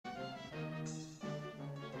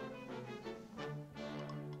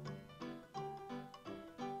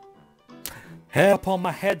Help on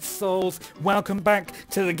my head, souls. Welcome back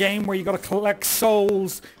to the game where you gotta collect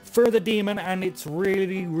souls for the demon, and it's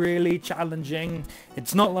really, really challenging.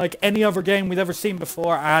 It's not like any other game we've ever seen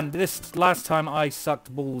before, and this last time I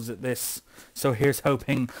sucked balls at this. So here's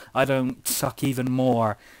hoping I don't suck even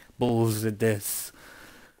more balls at this.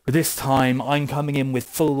 But this time I'm coming in with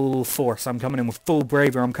full force. I'm coming in with full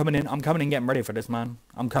bravery. I'm coming in getting ready for this, man.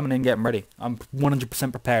 I'm coming in getting ready. I'm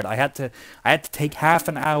 100% prepared. I had to take half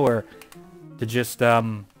an hour to just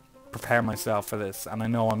prepare myself for this, and I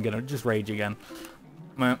know I'm gonna just rage again.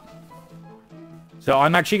 So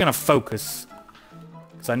I'm actually gonna focus,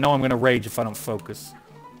 because I know I'm gonna rage if I don't focus.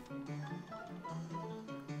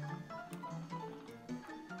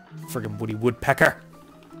 Friggin' Woody Woodpecker.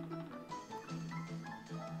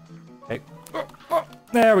 Okay.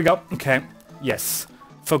 There we go. Okay. Yes.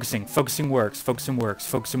 Focusing. Focusing works. Focusing works.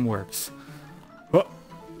 Focusing works. Oh.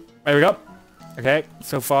 There we go. Okay.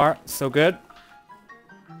 So far, so good.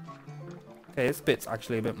 Okay, this bit's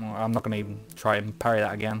actually a bit more. I'm not gonna even try and parry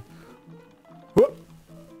that again. Whoop.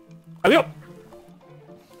 There we go.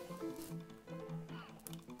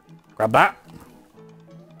 Grab that.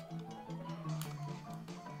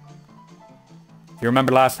 If you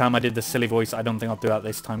remember last time I did the silly voice, I don't think I'll do that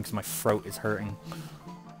this time because my throat is hurting.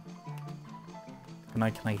 Can I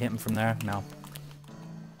hit him from there? No.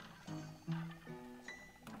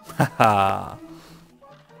 Haha.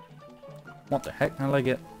 What the heck? I like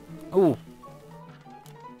it. Ooh.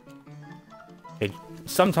 Okay.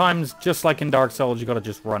 Sometimes, just like in Dark Souls, you gotta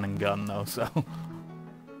just run and gun though, so.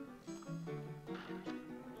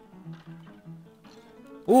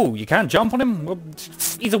 Ooh, you can't jump on him? Well,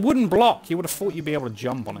 he's a wooden block. You would have thought you'd be able to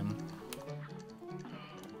jump on him.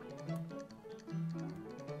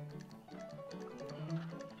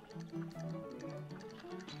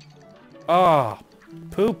 Ah,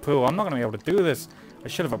 poo-poo. I'm not going to be able to do this. I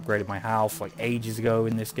should have upgraded my health like ages ago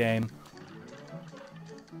in this game.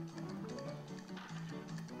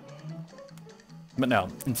 But no,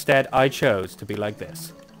 instead I chose to be like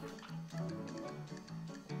this.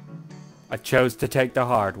 I chose to take the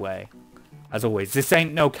hard way. As always, this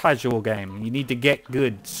ain't no casual game. You need to get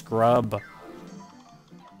good, scrub.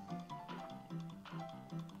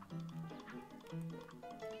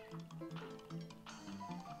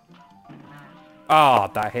 Ah,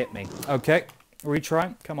 that hit me. Okay,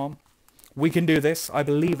 retry. Come on. We can do this. I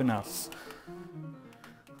believe in us.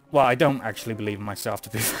 Well, I don't actually believe in myself, to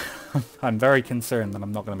be fair. I'm very concerned that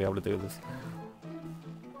I'm not going to be able to do this.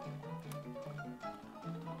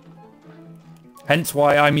 Hence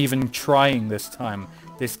why I'm even trying this time.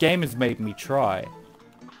 This game has made me try.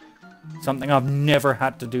 Something I've never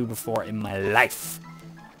had to do before in my life.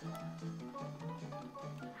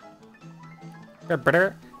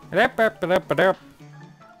 Okay,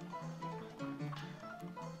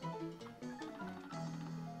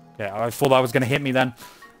 I thought that was going to hit me then.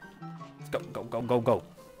 Let's go, go, go, go, go.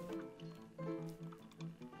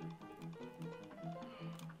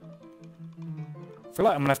 I feel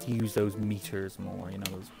like I'm gonna have to use those meters more, you know.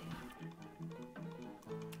 Those...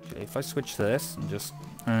 Okay, if I switch to this and just...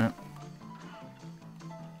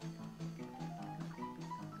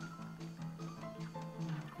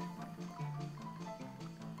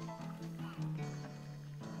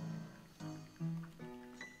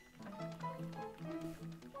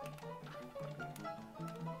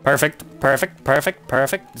 Perfect, perfect, perfect,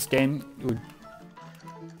 perfect. This game would...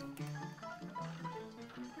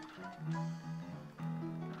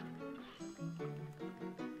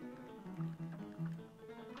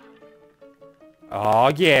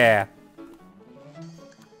 Oh, yeah.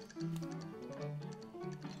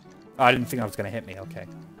 Oh, I didn't think that was going to hit me. Okay.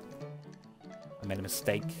 I made a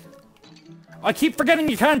mistake. I keep forgetting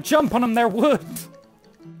you can't jump on them. They're wood.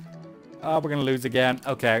 Oh, we're going to lose again.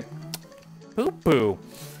 Okay. Poo-poo.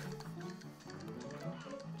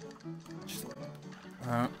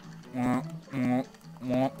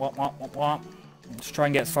 Let's try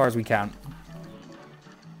and get as far as we can.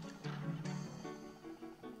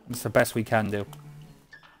 It's the best we can do.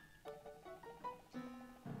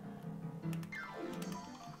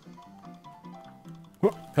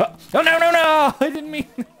 Oh, no, no, no! I didn't mean...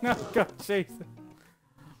 No, God, jeez.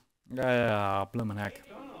 Ah, bloomin' heck.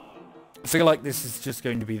 I feel like this is just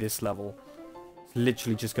going to be this level. It's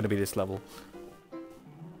literally just going to be this level.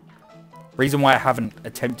 Reason why I haven't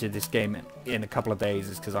attempted this game in a couple of days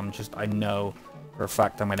is because I know for a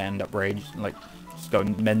fact I'm going to end up rage, like, just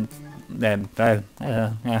going I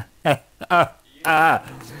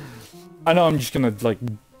know I'm just going to, like,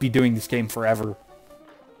 be doing this game forever.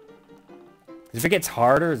 If it gets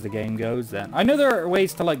harder as the game goes, then... I know there are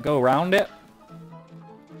ways to, like, go around it.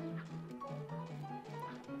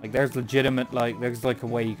 Like, Like, there's legitimate, like, there's like a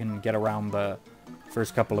way you can get around the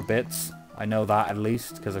first couple of bits. I know that at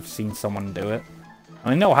least, because I've seen someone do it.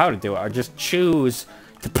 And I know how to do it. I just choose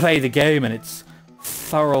to play the game, and it's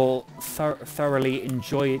thoroughly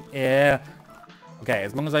enjoy it. Yeah. Okay,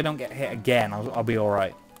 as long as I don't get hit again, I'll be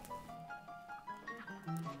alright.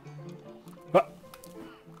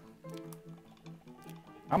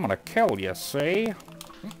 I'm gonna kill you, see?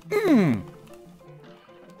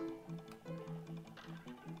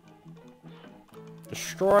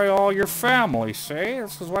 Destroy all your family, see?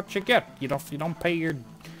 This is what you get. You don't pay your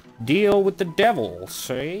deal with the devil,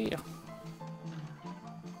 see?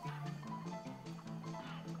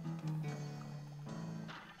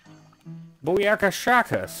 Booyaka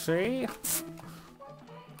shaka, see?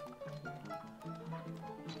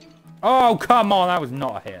 Oh, come on, that was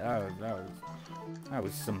not a hit. That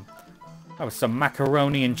was some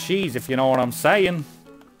macaroni and cheese, if you know what I'm saying.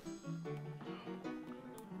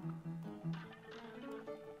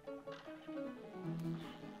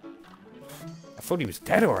 I thought he was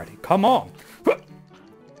dead already. Come on.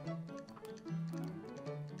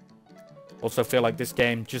 Also feel like this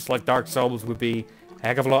game, just like Dark Souls, would be a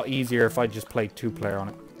heck of a lot easier if I just played 2-player on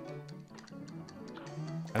it.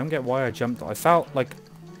 I don't get why I jumped. I thought I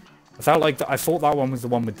thought that one was the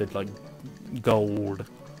one with the, like, gold.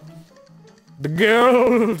 The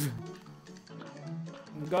gold!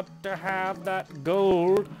 Got to have that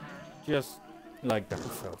gold. Just like Dark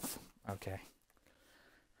Souls. Okay.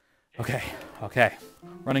 Okay, okay.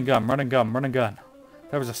 Run and gun, run and gun, run and gun.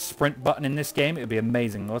 If there was a sprint button in this game, it would be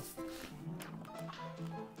amazing.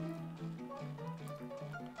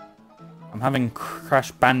 I'm having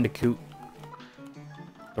Crash Bandicoot,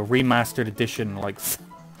 the remastered edition, like,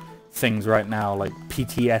 things right now, like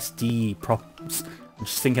PTSD problems. I'm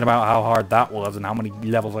just thinking about how hard that was and how many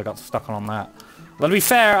levels I got stuck on that. But to be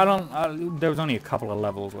fair, there was only a couple of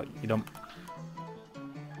levels, like, you don't...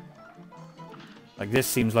 Like, this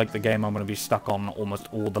seems like the game I'm going to be stuck on almost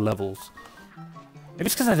all the levels. Maybe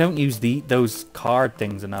it's because I don't use those card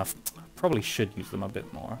things enough. Probably should use them a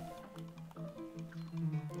bit more.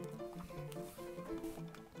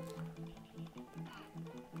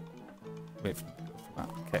 Wait.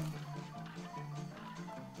 Okay.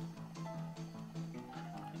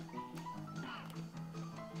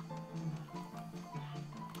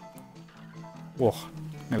 Whoa.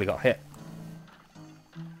 Nearly got hit.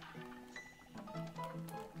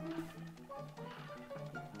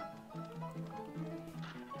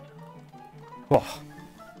 Whoa.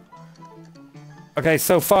 Okay,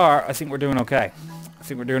 so far, I think we're doing okay. I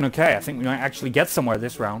think we might actually get somewhere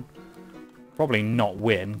this round. Probably not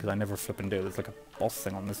win, because I never flip and do. There's like a boss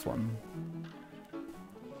thing on this one.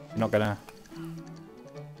 You're not gonna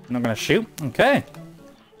shoot? Okay.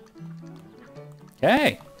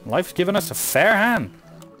 Okay. Life's given us a fair hand.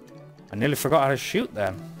 I nearly forgot how to shoot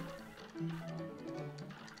then.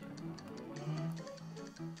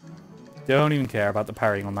 Don't even care about the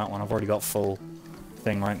parrying on that one. I've already got full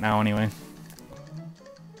thing right now anyway.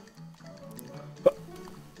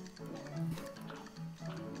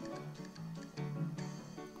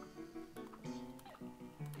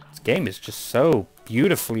 This game is just so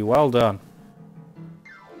beautifully well done.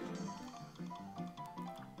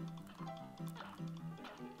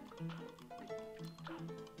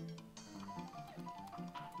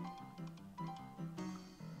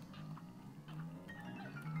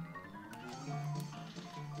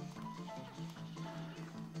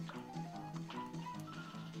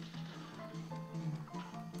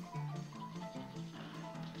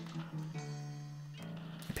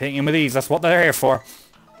 Hitting him with these, that's what they're here for.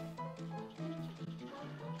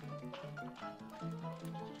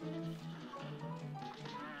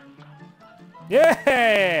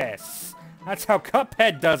 Yes! That's how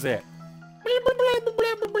Cuphead does it.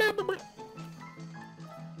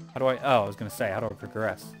 How do I... Oh, I was going to say, how do I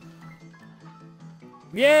progress?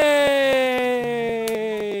 Yay!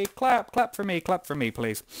 Clap for me,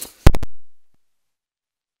 please.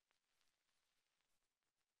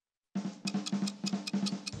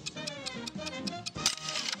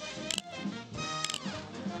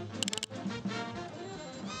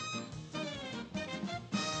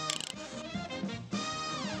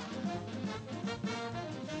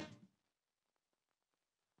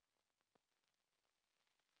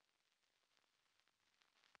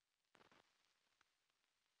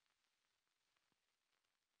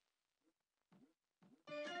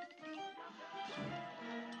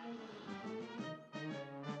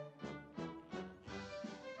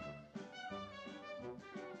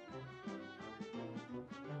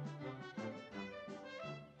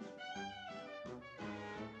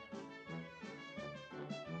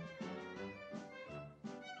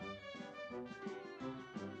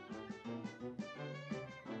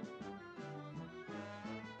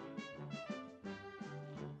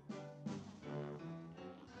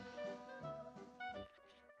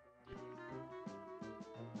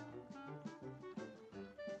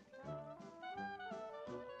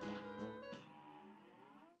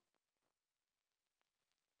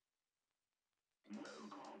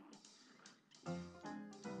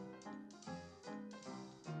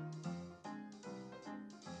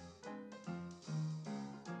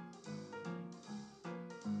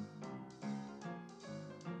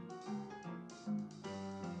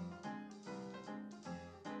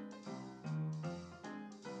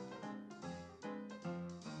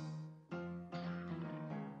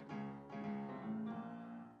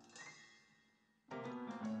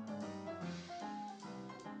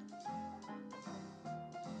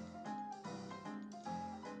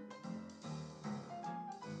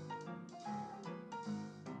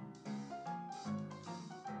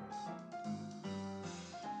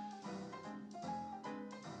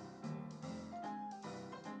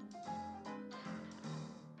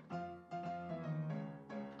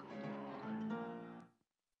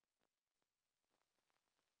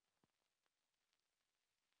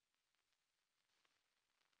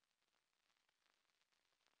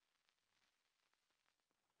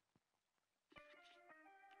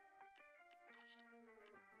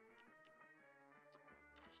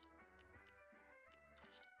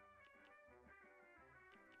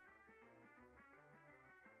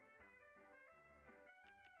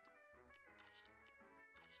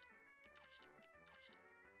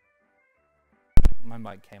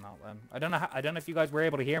 my mic came out then. I don't know if you guys were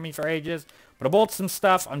able to hear me for ages, but I bought some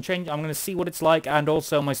stuff. I'm gonna see what it's like, and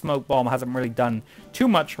also my smoke bomb hasn't really done too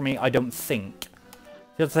much for me, I don't think.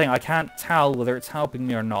 The other thing, I can't tell whether it's helping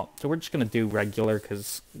me or not. So we're just gonna do regular,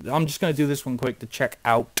 because I'm just gonna do this one quick to check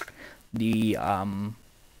out the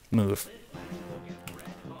move.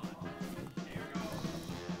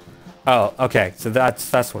 Oh, okay. So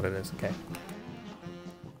that's what it is. Okay.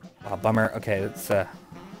 Oh, bummer. Okay, let's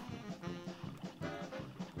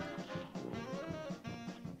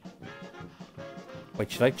wait,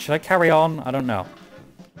 should I carry on? I don't know.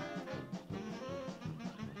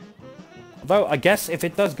 Although I guess if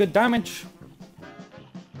it does good damage.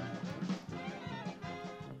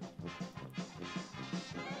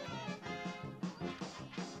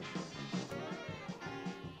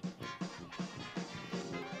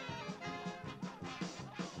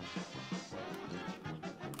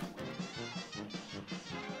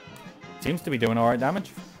 Seems to be doing alright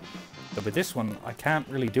damage. But with this one, I can't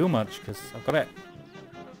really do much because I've got it.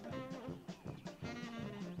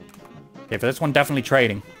 Okay, for this one, definitely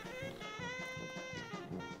trading.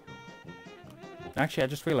 Actually, I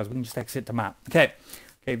just realized we can just exit the map. Okay.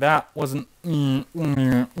 Okay, that wasn't... I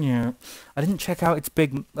didn't check out its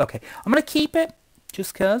big... Okay, I'm going to keep it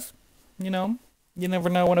just because, you know, you never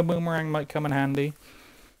know when a boomerang might come in handy.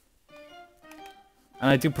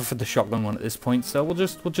 And I do prefer the shotgun one at this point, so we'll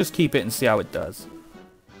just keep it and see how it does.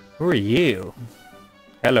 Who are you?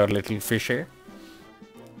 Hello, little fisher.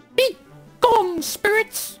 Be gone,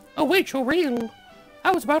 spirits! Await your reel.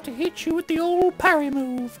 I was about to hit you with the old parry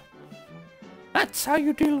move. That's how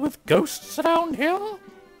you deal with ghosts around here?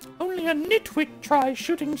 Only a nitwit tries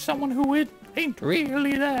shooting someone who ain't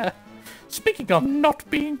really there. Speaking of not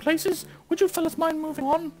being places, would you fellas mind moving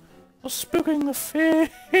on? You're spooking the fish.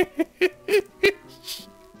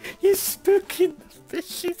 You're spooking the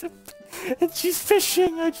fish. And she's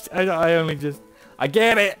fishing. I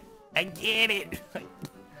get it. I get it.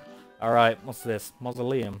 Alright, what's this?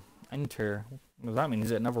 Mausoleum. Enter. What does that mean?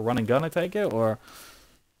 Is it another run and gun, I take it? Or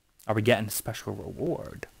are we getting a special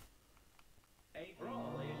reward?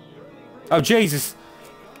 Oh, Jesus.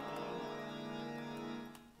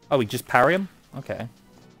 Oh, we just parry him? Okay.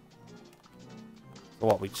 So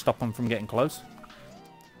what, we stop him from getting close?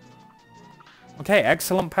 Okay,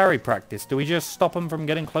 excellent parry practice. Do we just stop him from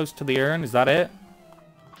getting close to the urn? Is that it?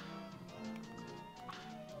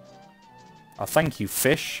 Oh, thank you,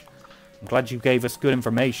 fish. I'm glad you gave us good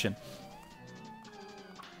information.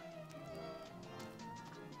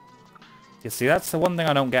 You see, that's the one thing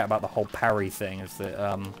I don't get about the whole parry thing, is that,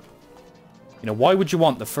 you know, why would you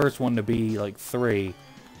want the first one to be, like, 3? You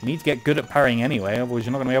need to get good at parrying anyway, otherwise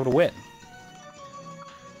you're not going to be able to win.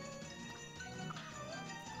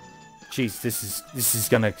 Jeez, this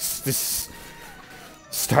is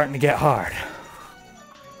starting to get hard.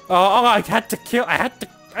 Oh, I had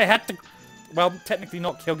to, well, technically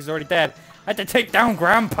not kill because he's already dead. I had to take down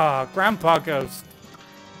Grandpa Ghost.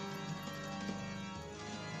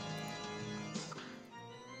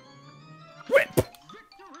 Whip!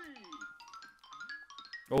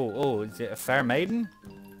 Oh, is it a fair maiden?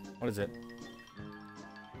 What is it?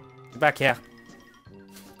 Get back here.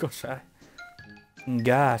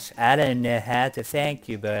 Gosh, I don't know how to thank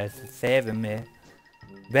you boys for saving me.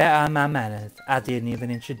 Where are my manners? I didn't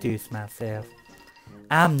even introduce myself.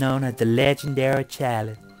 I'm known as the legendary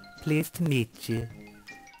Charlie. Pleased to meet you.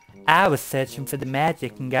 I was searching for the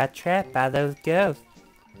magic and got trapped by those ghosts.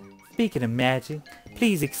 Speaking of magic,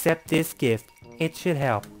 please accept this gift. It should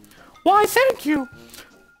help. Why, thank you!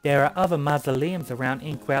 There are other mausoleums around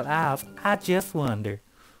Inkwell Isles. I just wonder.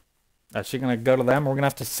 Is she gonna go to them? We're gonna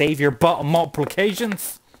have to save your butt on multiple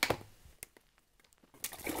occasions?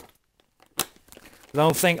 I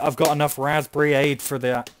don't think I've got enough raspberry aid for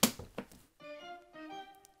that.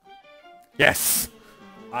 Yes!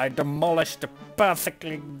 I demolished a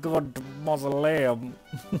perfectly good mausoleum.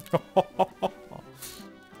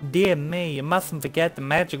 Dear me, you mustn't forget the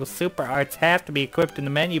magical super arts have to be equipped in the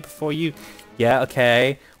menu before you... Yeah,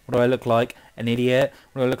 okay. What do I look like? An idiot?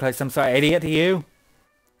 What do I look like, some sort of idiot to you?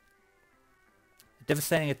 A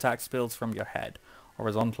devastating attack spills from your head.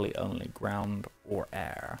 Horizontally only, ground or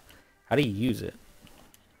air. How do you use it?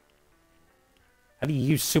 How do you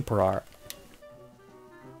use super art?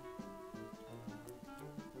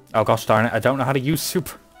 Oh gosh darn it, I don't know how to use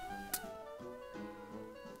super...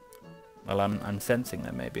 Well, I'm sensing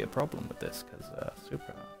there may be a problem with this, because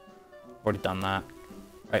super... Already done that.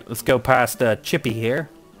 Right, let's go past Chippy here.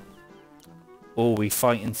 Oh, we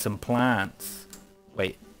fighting some plants.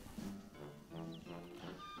 Wait.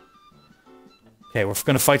 Okay, we're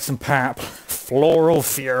gonna fight some Floral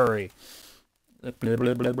Fury. Blah, blah,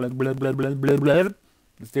 blah, blah, blah, blah, blah, blah, blah.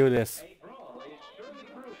 Let's do this.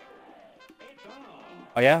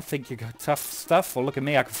 Oh yeah, I think you got tough stuff? Well, look at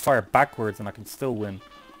me. I can fire backwards and I can still win.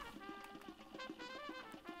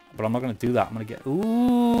 But I'm not going to do that. I'm going to get...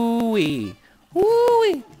 Ooh-wee.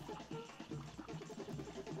 Ooh-wee.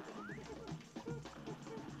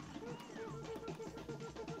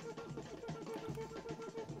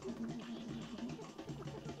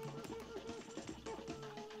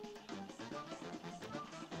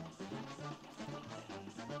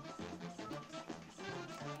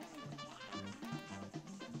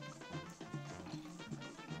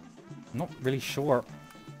 I'm not really sure.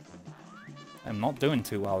 I'm not doing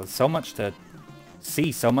too well. There's so much to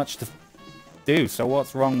see, so much to do. So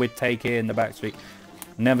what's wrong with taking the back street?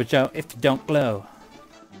 Never jump if you don't glow.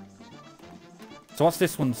 So what's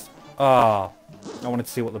this one's? Ah, I wanted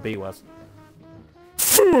to see what the B was.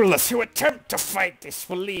 Fools who attempt to fight this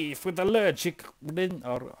will leave with allergic...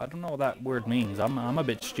 Or, I don't know what that word means. I'm a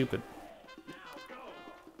bit stupid.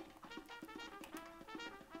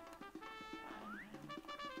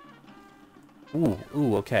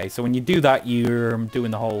 Ooh, okay. So when you do that, you're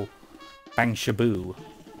doing the whole bang shaboo.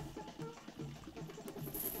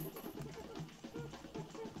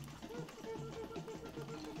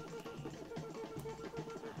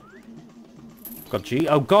 God, gee.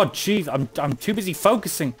 Oh, God, jeez. I'm too busy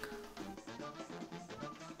focusing.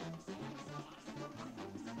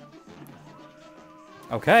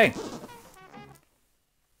 Okay.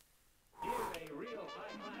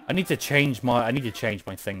 I need to change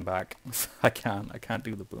my thing back. I can't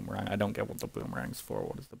do the boomerang. I don't get what the boomerang's for.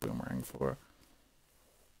 What is the boomerang for?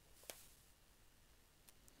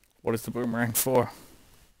 What is the boomerang for?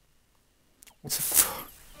 What's it for?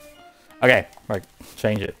 Okay, right,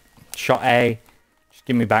 change it. Shot A. Just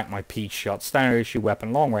give me back my peach shot. Standard issue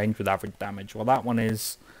weapon, long range with average damage. Well, that one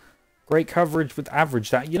is great coverage with average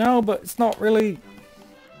damage. You know, but it's not really...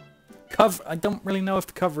 I don't really know if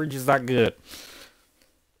the coverage is that good.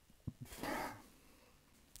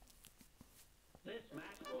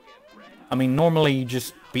 I mean, normally you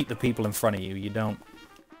just beat the people in front of you. You don't...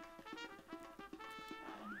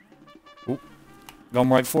 Ooh. Going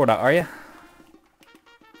right for that, are you?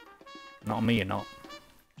 Not on me, you're not.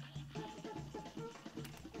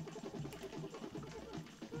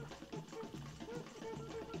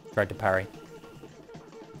 Tried to parry.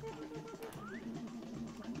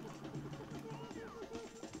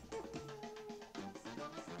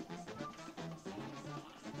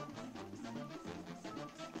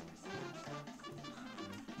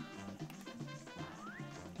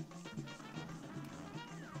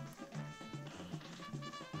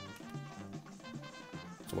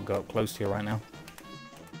 So we'll go up close to you right now.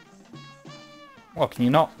 Well, can you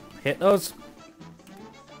not hit those?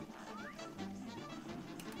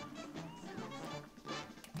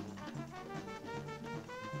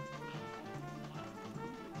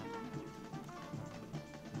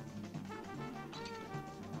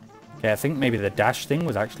 Okay, I think maybe the dash thing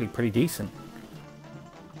was actually pretty decent.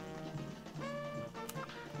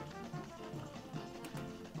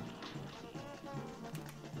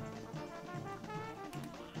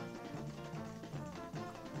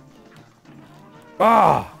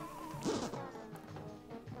 Ah!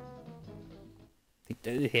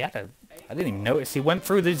 He had a... I didn't even notice he went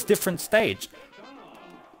through this different stage.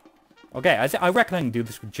 Okay, I reckon I can do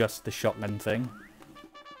this with just the shotgun thing.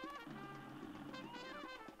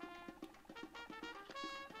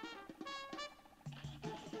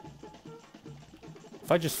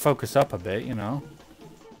 If I just focus up a bit, you know.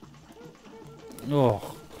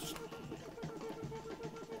 Oh.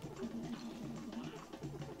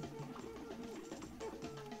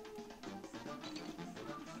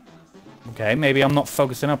 Okay, maybe I'm not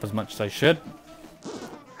focusing up as much as I should.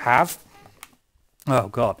 Have. Oh,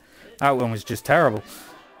 God. That one was just terrible.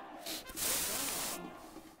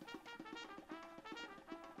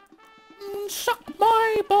 Suck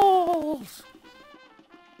my balls!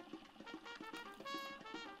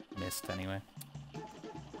 Missed, anyway.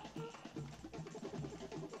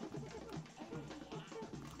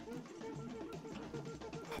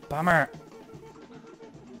 Bummer.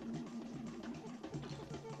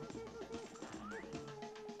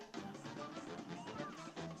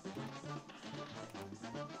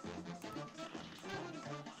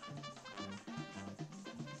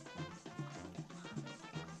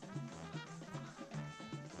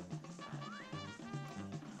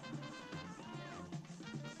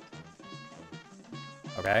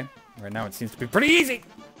 Okay, right now it seems to be pretty easy.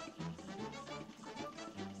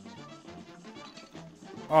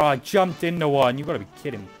 Oh, I jumped into one. You gotta be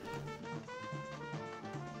kidding me.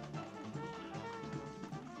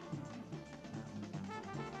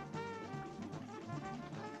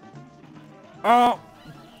 Oh,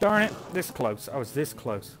 darn it. This close. I was this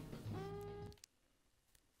close.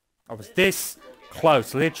 I was this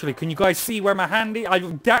close. Literally. Can you guys see where my hand is? I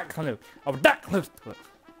was that close. I was that close to it.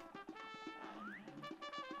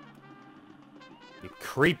 You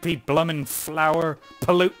creepy bloomin' flower.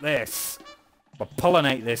 Pollute this. Or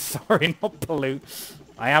pollinate this. Sorry, not pollute.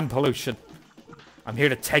 I am pollution. I'm here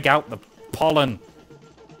to take out the pollen.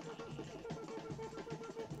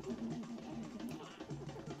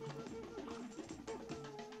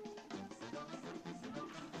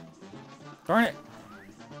 Darn it.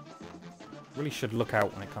 Really should look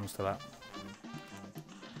out when it comes to that.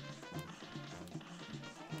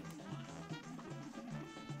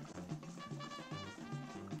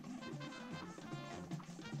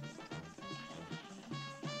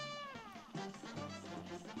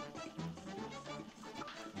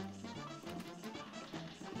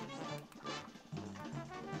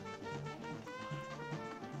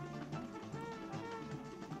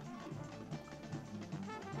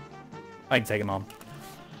 I can take him on.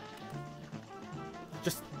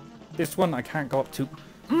 Just this one I can't go up to.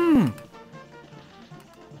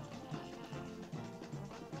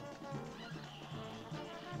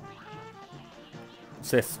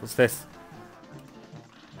 What's this? What's this?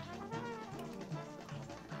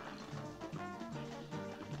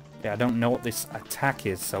 Yeah, I don't know what this attack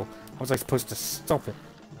is, so how was I supposed to stop it?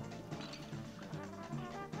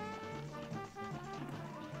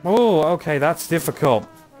 Oh, okay, that's difficult.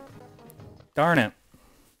 Darn it.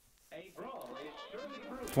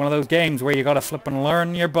 It's one of those games where you gotta flip and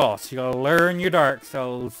learn your boss. You gotta learn your Dark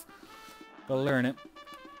Souls. Gotta learn it.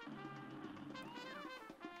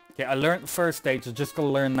 Okay, I learned the first stage, so just gotta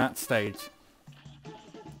learn that stage.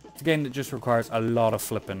 It's a game that just requires a lot of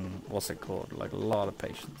flipping, what's it called? Like a lot of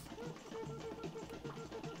patience.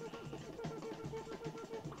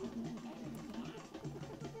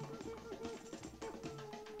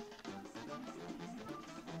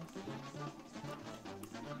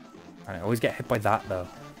 I always get hit by that though.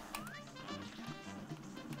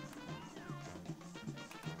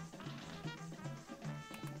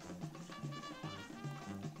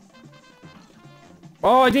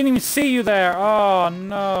 Oh, I didn't even see you there. Oh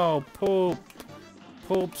no, poop.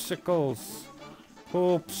 Poopsicles.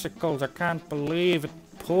 Poopsicles, I can't believe it.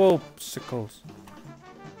 Poopsicles.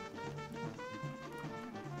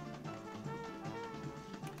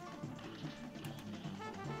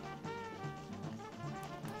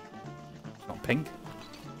 Pink.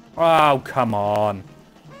 Oh, come on.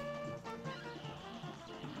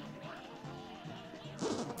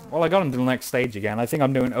 Well, I got him to the next stage again. I think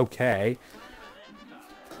I'm doing okay.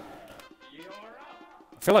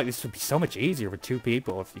 I feel like this would be so much easier with two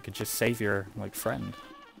people if you could just save your, like, friend.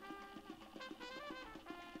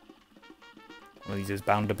 One of these is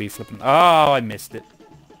bound to be flipping. Oh, I missed it.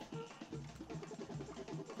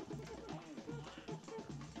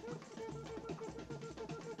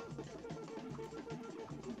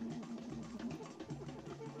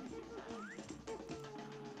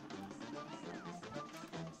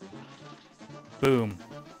 Boom.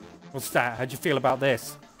 What's that? How'd you feel about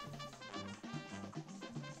this?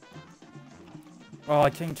 Oh, I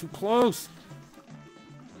came too close.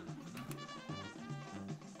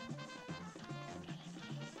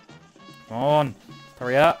 Come on.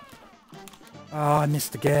 Hurry up. Oh, I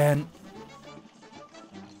missed again.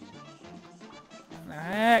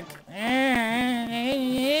 Heck. I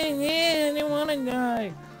didn't want to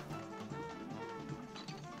die.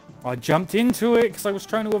 I jumped into it because I was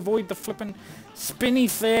trying to avoid the flippin' spinny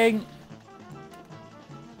thing.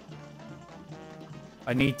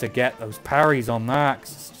 I need to get those parries on that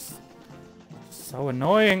 'cause it's just so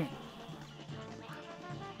annoying.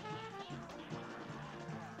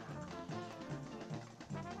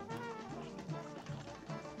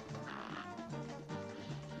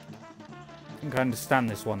 I think I understand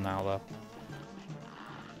this one now though.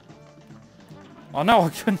 Oh no, I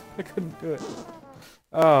couldn't do it.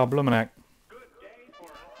 Oh, Blumminack.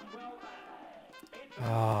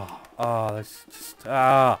 Oh, that's just,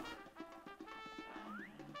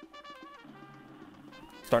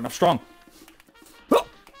 Starting off strong. Oh!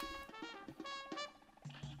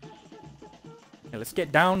 Okay, let's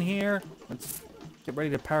get down here. Let's get ready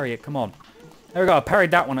to parry it. Come on. There we go. I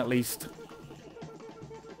parried that one at least.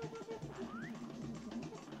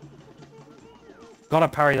 Gotta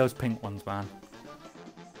parry those pink ones, man.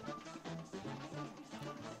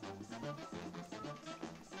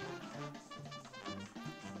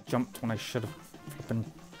 Jumped when I should have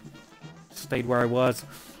flippin' stayed where I was.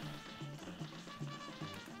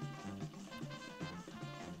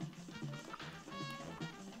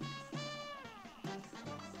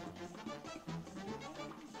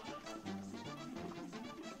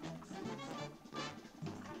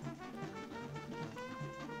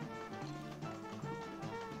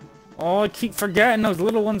 Oh, I keep forgetting those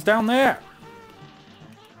little ones down there.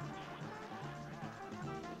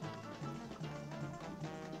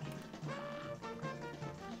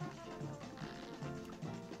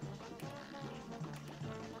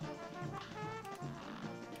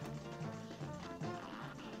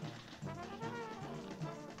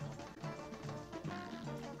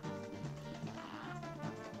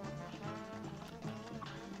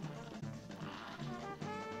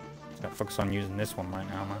 Gotta focus on using this one right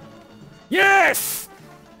now, man. Yes!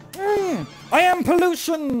 I am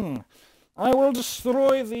pollution! I will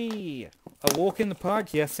destroy thee! A walk in the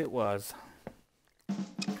park? Yes, it was.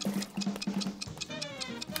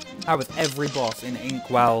 That was every boss in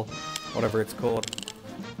Inkwell, whatever it's called.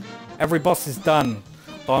 Every boss is done.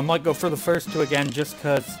 But I might go for the first two again just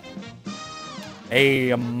because...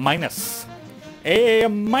 A minus. A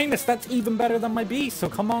minus, that's even better than my B. So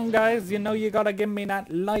come on guys, you know you gotta give me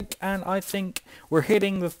that like, and I think we're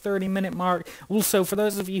hitting the 30-minute mark. Also, for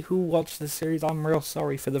those of you who watch this series, I'm real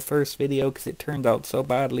sorry for the first video because it turned out so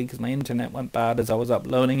badly because my internet went bad as I was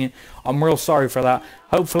uploading it. I'm real sorry for that.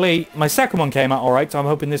 Hopefully, my second one came out alright, so I'm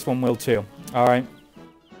hoping this one will too. Alright.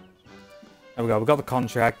 There we go, we got the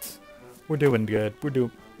contract. We're doing good. We're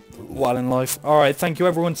doing well in life. Alright, thank you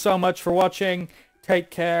everyone so much for watching.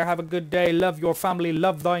 Take care, have a good day, love your family,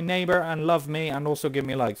 love thy neighbor, and love me, and also give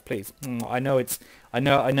me likes, please. I know it's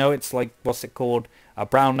like, what's it called,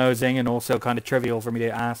 brown nosing, and also kind of trivial for me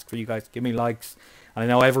to ask for you guys to give me likes. I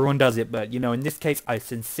know everyone does it, but, you know, in this case, I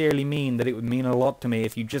sincerely mean that it would mean a lot to me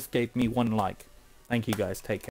if you just gave me one like. Thank you guys, take care.